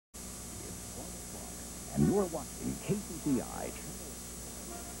and you're watching KCCI,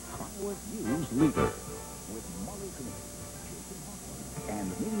 Hollywood News Leader, with Molly Cooney, Jason Hoffman, and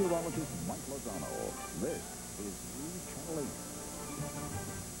meteorologist Mike Lozano. This is News Channel 8.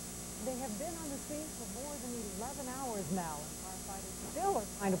 They have been on the scene for more than 11 hours now, and firefighters still are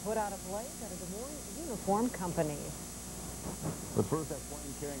trying to put out a blaze at a Des Moines uniform company. But first, that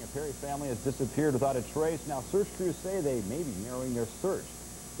plane carrying a Perry family has disappeared without a trace. Now, search crews say they may be narrowing their search.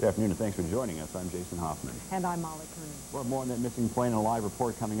 Good afternoon, and thanks for joining us. I'm Jason Hoffman. And I'm Molly Cooney. We'll have more on that missing plane and a live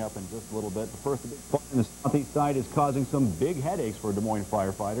report coming up in just a little bit. But first, the big fire in the southeast side is causing some big headaches for Des Moines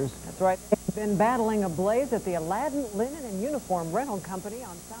firefighters. That's right. They've been battling a blaze at the Aladdin Linen and Uniform Rental Company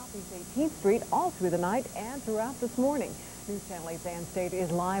on Southeast 18th Street all through the night and throughout this morning. News Channel 8's Ann State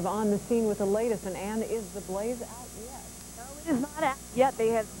is live on the scene with the latest. And Ann, is the blaze out yet? No, it is not out yet. They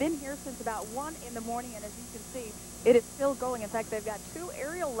have been here since about 1 in the morning, and as you can see, it is still going. In fact, they've got 2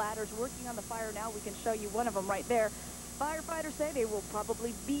 aerial ladders working on the fire now. We can show you one of them right there. Firefighters say they will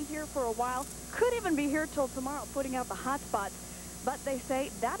probably be here for a while. Could even be here till tomorrow, putting out the hot spots. But they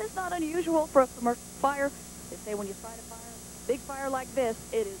say that is not unusual for a commercial fire. They say when you fight a fire, big fire like this,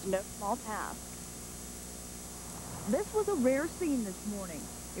 it is no small task. This was a rare scene this morning.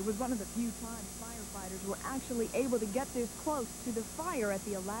 It was one of the few times firefighters were actually able to get this close to the fire at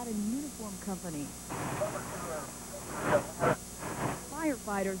the Aladdin Uniform Company.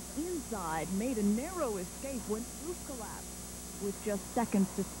 Firefighters inside made a narrow escape when the roof collapsed. With just seconds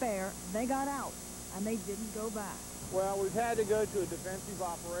to spare, they got out, and they didn't go back. Well, we've had to go to a defensive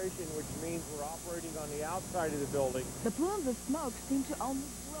operation, which means we're operating on the outside of the building. The plumes of smoke seemed to only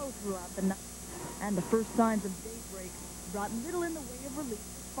grow throughout the night, and the first signs of daybreak brought little in the way of relief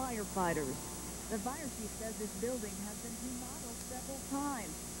for firefighters. The fire chief says this building has been remodeled several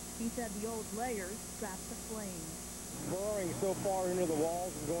times. He said the old layers trapped the flames. Burrowing so far into the walls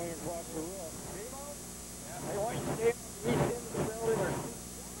and going across the roof. They want you to stay on the east end of the building or...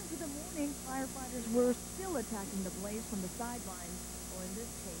 Well into the morning, firefighters were still attacking the blaze from the sidelines, or in this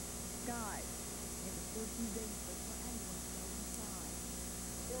case, skies. It was still too dangerous for anyone to go inside.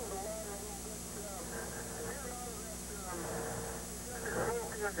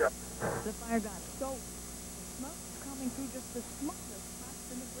 The fire got so low, the smoke was coming through just the smallest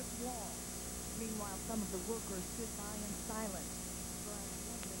cracks in the brick wall. Meanwhile, some of the workers stood by in silence, burning